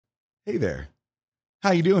Hey there.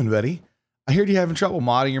 How you doing, buddy? I heard you having trouble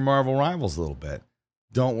modding your Marvel Rivals a little bit.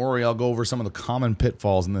 Don't worry, I'll go over some of the common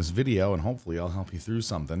pitfalls in this video, and hopefully I'll help you through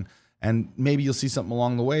something. And maybe you'll see something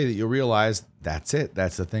along the way that you'll realize, that's it.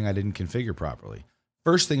 That's the thing I didn't configure properly.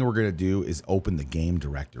 First thing we're going to do is open the game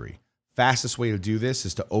directory. Fastest way to do this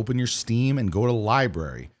is to open your Steam and go to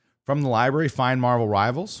Library. From the library, find Marvel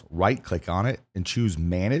Rivals, right-click on it, and choose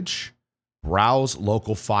Manage, Browse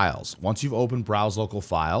Local Files. Once you've opened Browse Local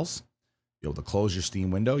Files, you'll be able to close your Steam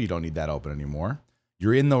window. You don't need that open anymore.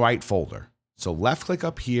 You're in the right folder. So left-click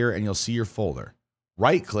up here, and you'll see your folder.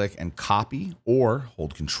 Right-click and copy, or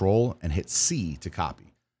hold Control and hit C to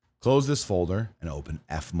copy. Close this folder and open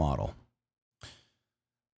FModel.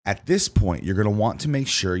 At this point, you're going to want to make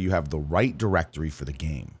sure you have the right directory for the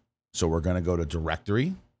game. So we're going to go to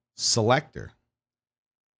Directory, Selector.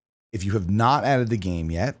 If you have not added the game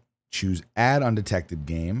yet, choose Add Undetected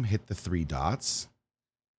Game, hit the 3 dots,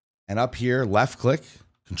 and up here, left-click,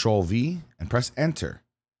 Control-V, and press Enter.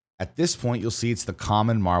 At this point, you'll see it's the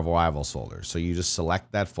common Marvel Rivals folder. So you just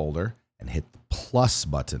select that folder and hit the plus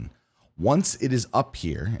button. Once it is up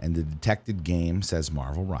here and the detected game says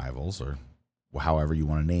Marvel Rivals, or however you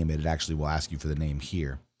want to name it, it actually will ask you for the name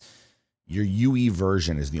here. Your UE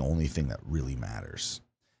version is the only thing that really matters.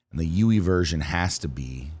 And the UE version has to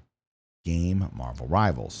be Game Marvel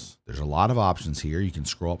Rivals. There's a lot of options here. You can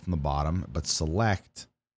scroll up from the bottom, but select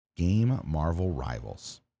Game Marvel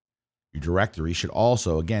Rivals. Your directory should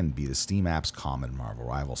also, again, be the Steam Apps Common Marvel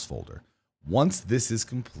Rivals folder. Once this is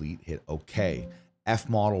complete, hit OK.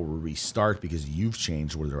 FModel will restart because you've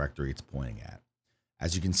changed what directory it's pointing at.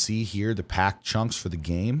 As you can see here, the packed chunks for the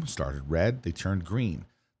game started red, they turned green.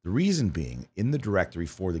 The reason being, in the directory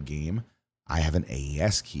for the game, I have an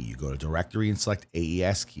AES key. You go to Directory and select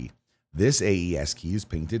AES key. This AES key is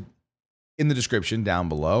painted in the description down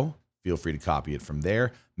below. Feel free to copy it from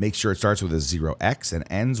there. Make sure it starts with a 0x and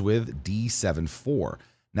ends with D74.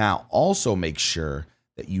 Now, also make sure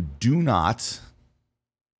that you do not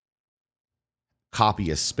copy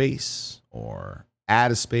a space or add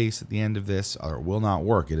a space at the end of this, or it will not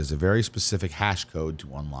work. It is a very specific hash code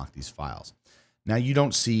to unlock these files. Now, you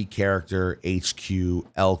don't see character, HQ,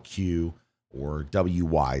 LQ, or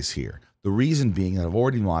WYs here. The reason being that I've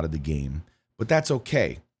already modded the game, but that's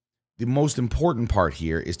okay. The most important part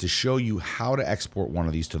here is to show you how to export one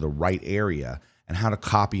of these to the right area and how to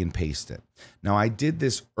copy and paste it. Now, I did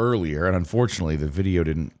this earlier, and unfortunately, the video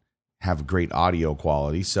didn't have great audio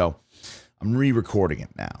quality, so I'm re-recording it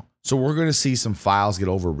now. So we're going to see some files get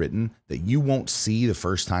overwritten that you won't see the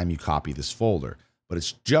first time you copy this folder, but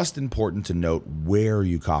it's just important to note where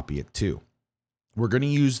you copy it to. We're going to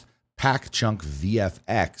use PackChunk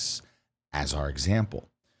VFX as our example.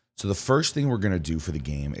 So the first thing we're going to do for the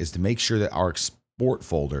game is to make sure that our export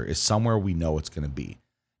folder is somewhere we know it's going to be.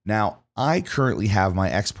 Now, I currently have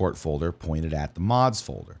my export folder pointed at the mods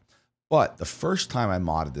folder. But the first time I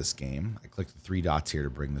modded this game, I clicked the 3 dots here to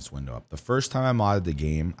bring this window up. The first time I modded the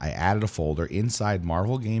game, I added a folder inside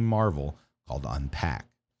Marvel Game Marvel called Unpack.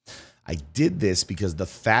 I did this because the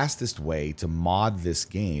fastest way to mod this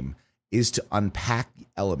game is to unpack the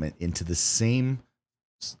element into the same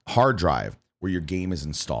hard drive where your game is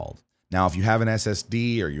installed. Now, if you have an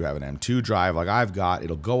SSD or you have an M2 drive like I've got,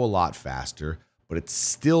 it'll go a lot faster, but it's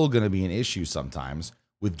still going to be an issue sometimes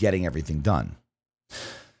with getting everything done.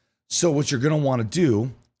 So what you're going to want to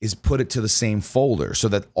do is put it to the same folder so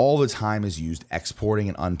that all the time is used exporting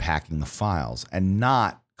and unpacking the files and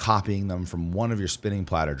not copying them from one of your spinning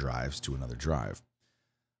platter drives to another drive.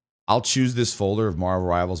 I'll choose this folder of Marvel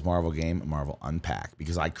Rivals, Marvel Game, and Marvel Unpack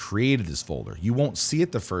because I created this folder. You won't see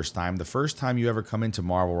it the first time. The first time you ever come into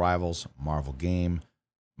Marvel Rivals, Marvel Game,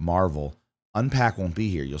 Marvel, Unpack won't be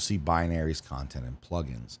here. You'll see binaries, content, and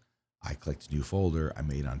plugins. I clicked new folder, I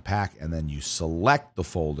made Unpack, and then you select the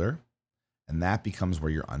folder, and that becomes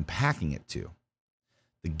where you're unpacking it to.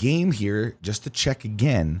 The game here, just to check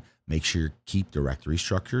again, make sure you keep directory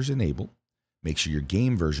structures enabled. Make sure your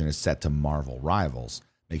game version is set to Marvel Rivals.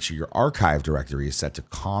 Make sure your archive directory is set to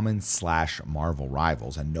common/Marvel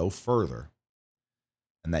Rivals and no further,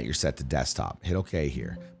 and that you're set to desktop. Hit OK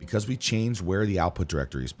here. Because we changed where the output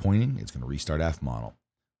directory is pointing, it's going to restart FModel.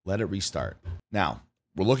 Let it restart. Now,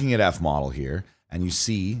 we're looking at FModel here, and you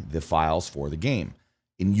see the files for the game.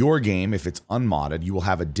 In your game, if it's unmodded, you will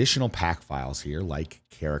have additional pack files here like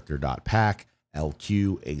character.pack,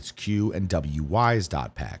 LQ, HQ, and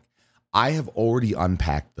WYs.pack. I have already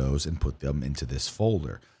unpacked those and put them into this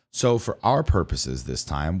folder. So for our purposes this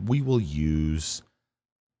time, we will use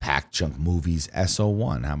PackChunk Movies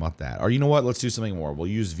SO1. How about that? Or you know what? Let's do something more. We'll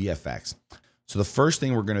use VFX. So the first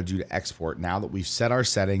thing we're going to do to export, now that we've set our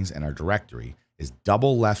settings and our directory, is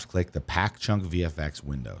double left click the pack chunk VFX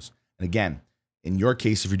windows. And again, in your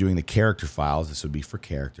case, if you're doing the character files, this would be for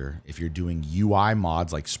character. If you're doing UI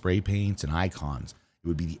mods like spray paints and icons, it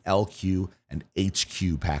would be the LQ and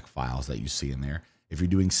HQ pack files that you see in there. If you're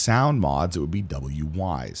doing sound mods, it would be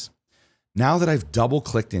WYs. Now that I've double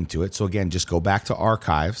clicked into it, so again, just go back to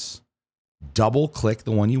archives, double click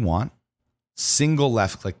the one you want, single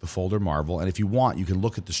left click the folder Marvel. And if you want, you can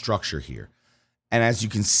look at the structure here. And as you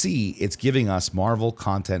can see, it's giving us Marvel,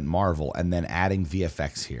 content, Marvel, and then adding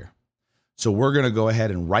VFX here. So we're going to go ahead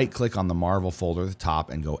and right click on the Marvel folder at the top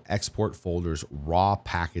and go export folders, raw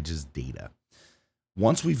packages data.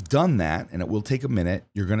 Once we've done that, and it will take a minute,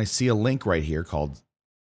 you're going to see a link right here called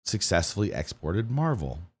successfully exported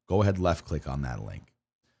Marvel. Go ahead, left click on that link.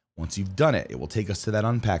 Once you've done it, it will take us to that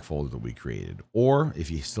unpack folder that we created. Or if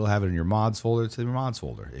you still have it in your mods folder, it's in your mods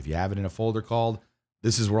folder. If you have it in a folder called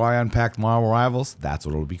 "This is where I unpacked Marvel Rivals," that's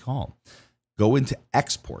what it'll be called. Go into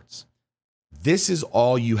exports. This is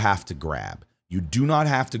all you have to grab. You do not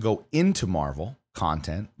have to go into Marvel,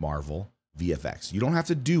 content, Marvel, VFX. You don't have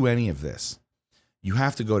to do any of this. You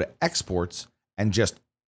have to go to exports and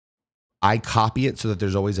I copy it so that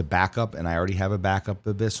there's always a backup, and I already have a backup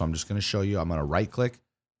of this. So I'm just going to show you. I'm going to right click,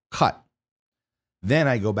 cut. Then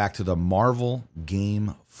I go back to the Marvel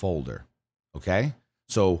game folder. Okay.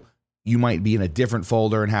 So you might be in a different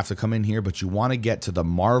folder and have to come in here, but you want to get to the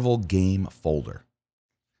Marvel game folder.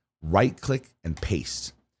 Right click and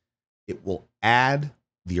paste. It will add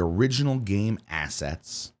the original game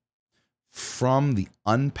assets from the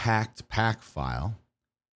unpacked pack file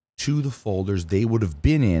to the folders they would have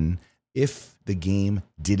been in if the game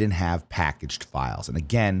didn't have packaged files. And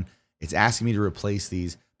again, it's asking me to replace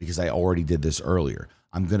these because I already did this earlier.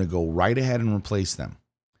 I'm going to go right ahead and replace them.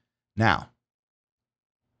 Now,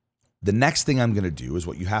 the next thing I'm going to do is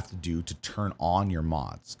what you have to do to turn on your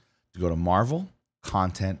mods. To go to Marvel,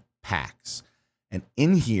 Content, Packs. And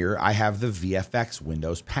in here, I have the VFX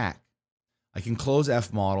Windows pack. I can close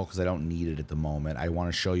FModel because I don't need it at the moment. I want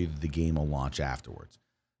to show you that the game will launch afterwards.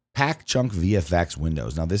 Pack Chunk VFX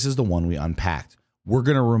Windows. Now, this is the one we unpacked. We're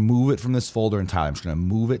going to remove it from this folder entirely. I'm just going to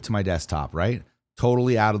move it to my desktop, right?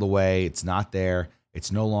 Totally out of the way. It's not there.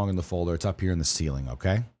 It's no longer in the folder. It's up here in the ceiling,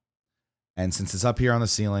 okay? And since it's up here on the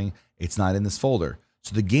ceiling, it's not in this folder.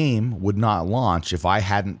 So the game would not launch if I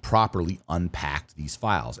hadn't properly unpacked these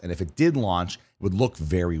files. And if it did launch, it would look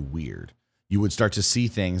very weird. You would start to see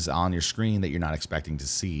things on your screen that you're not expecting to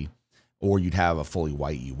see, or you'd have a fully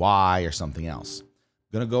white UI or something else.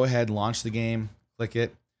 I'm going to go ahead and launch the game, click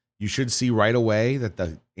it. You should see right away that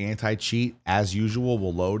the anti-cheat, as usual,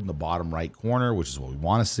 will load in the bottom right corner, which is what we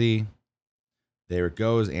want to see. There it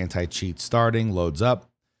goes, anti-cheat starting, loads up.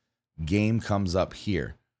 Game comes up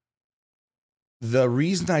here. The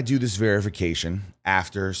reason I do this verification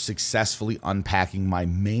after successfully unpacking my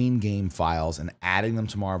main game files and adding them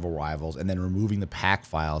to Marvel Rivals and then removing the pack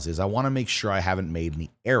files is I want to make sure I haven't made any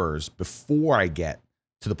errors before I get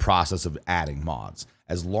to the process of adding mods.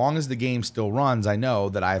 As long as the game still runs, I know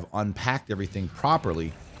that I've unpacked everything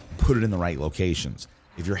properly, put it in the right locations.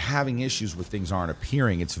 If you're having issues where things aren't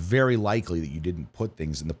appearing, it's very likely that you didn't put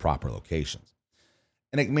things in the proper locations.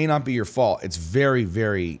 And it may not be your fault. It's very,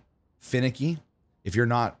 very finicky if you're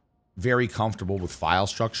not very comfortable with file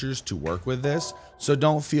structures to work with this. So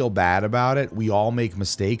don't feel bad about it. We all make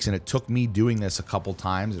mistakes, and it took me doing this a couple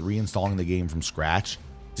times, reinstalling the game from scratch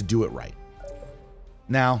to do it right.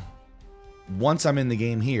 Now, once I'm in the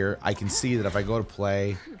game here, I can see that if I go to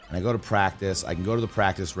play and I go to practice, I can go to the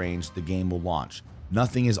practice range, the game will launch.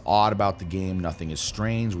 Nothing is odd about the game. Nothing is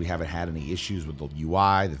strange. We haven't had any issues with the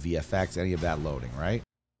UI, the VFX, any of that loading, right?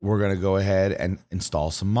 We're going to go ahead and install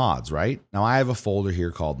some mods, right? Now, I have a folder here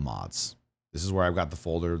called mods. This is where I've got the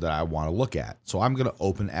folder that I want to look at. So I'm going to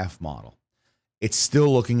open FModel. It's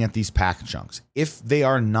still looking at these pack chunks. If they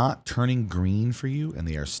are not turning green for you and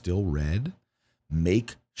they are still red,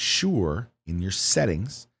 make sure in your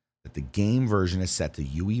settings that the game version is set to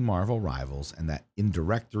UE Marvel Rivals and that in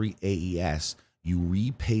directory AES, you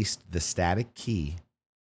repaste the static key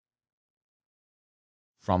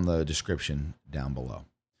from the description down below.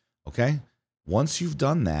 Okay, once you've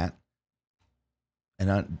done that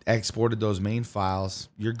and exported those main files,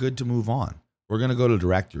 you're good to move on. We're going to go to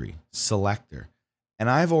directory, selector, and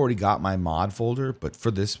I've already got my mod folder, but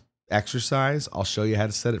for this exercise, I'll show you how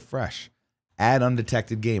to set it fresh. Add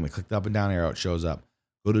undetected game. I click the up and down arrow, it shows up.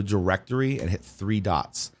 Go to directory and hit 3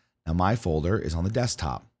 dots. Now my folder is on the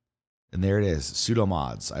desktop, and there it is, sudo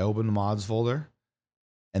mods. I open the mods folder,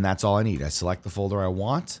 and that's all I need. I select the folder I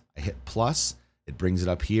want, I hit plus. It brings it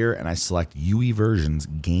up here, and I select UE versions,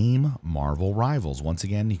 Game Marvel Rivals. Once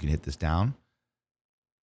again, you can hit this down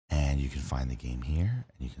And you can find the game here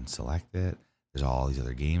and you can select it. There's all these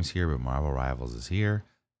other games here, but Marvel Rivals is here.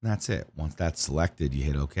 And that's it. Once that's selected, you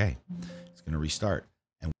hit OK. It's going to restart.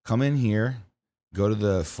 And come in here, go to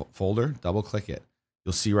the folder, double click it.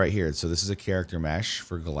 You'll see right here. So this is a character mesh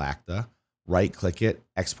for Galacta. Right click it,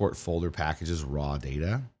 export folder packages, raw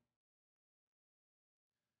data.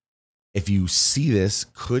 If you see this,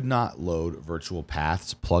 could not load virtual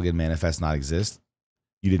paths, plugin manifest not exist,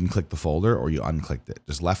 you didn't click the folder or you unclicked it.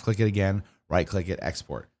 Just left click it again, right click it,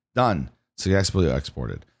 export. Done. Successfully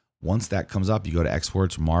exported. Once that comes up, you go to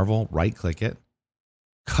exports, Marvel, right click it,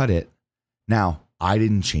 cut it. Now, I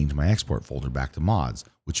didn't change my export folder back to mods,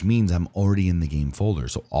 which means I'm already in the game folder.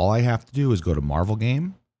 So all I have to do is go to Marvel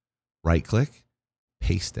game, right click,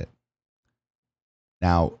 paste it.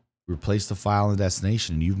 Now, replace the file in the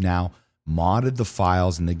destination, and you've now modded the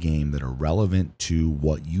files in the game that are relevant to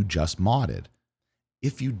what you just modded.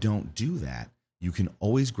 If you don't do that, you can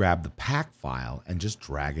always grab the pack file and just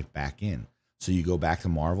drag it back in. So you go back to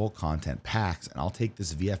Marvel Content Packs, and I'll take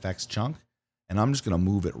this VFX chunk, and I'm just going to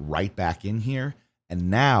move it right back in here. And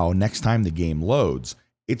now, next time the game loads,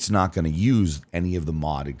 it's not going to use any of the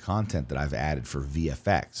modded content that I've added for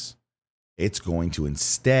VFX. It's going to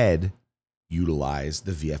instead utilize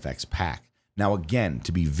the VFX pack. Now, again,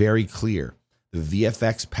 to be very clear, the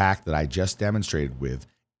VFX pack that I just demonstrated with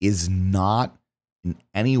is not in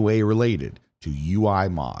any way related to UI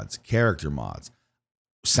mods, character mods,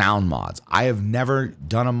 sound mods. I have never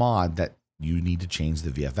done a mod that you need to change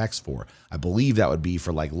the VFX for. I believe that would be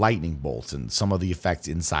for like lightning bolts and some of the effects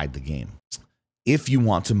inside the game. If you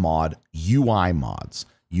want to mod UI mods,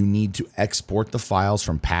 you need to export the files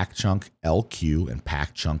from PackChunk LQ and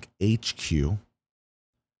PackChunk HQ,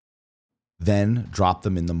 then drop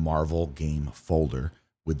them in the Marvel game folder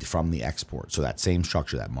from the export. So that same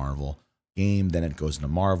structure, that Marvel game, then it goes into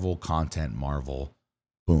Marvel, content, Marvel,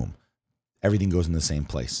 boom. Everything goes in the same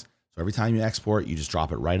place. So every time you export, you just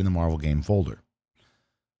drop it right in the Marvel game folder.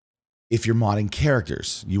 If you're modding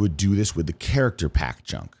characters, you would do this with the character pack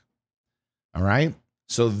chunk. All right.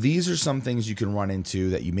 So these are some things you can run into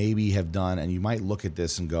that you maybe have done, and you might look at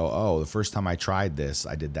this and go, oh, the first time I tried this,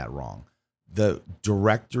 I did that wrong. The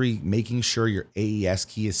directory, making sure your AES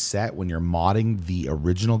key is set when you're modding the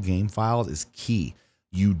original game files is key.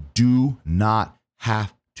 You do not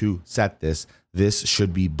have to set this. This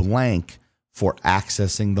should be blank for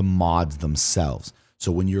accessing the mods themselves.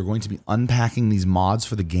 So when you're going to be unpacking these mods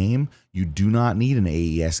for the game, you do not need an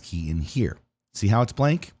AES key in here. See how it's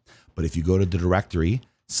blank? But if you go to the directory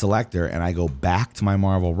selector and I go back to my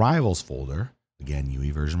Marvel Rivals folder, again,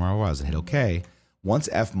 UE version Marvel Rivals, and hit OK, once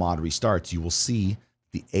FMod restarts, you will see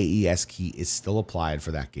the AES key is still applied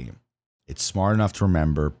for that game. It's smart enough to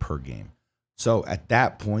remember per game. So at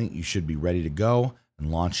that point, you should be ready to go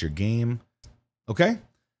and launch your game. Okay,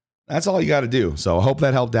 that's all you got to do. So I hope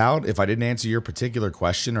that helped out. If I didn't answer your particular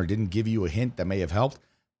question or didn't give you a hint that may have helped,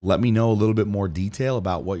 let me know a little bit more detail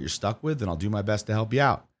about what you're stuck with, and I'll do my best to help you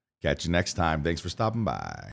out. Catch you next time. Thanks for stopping by.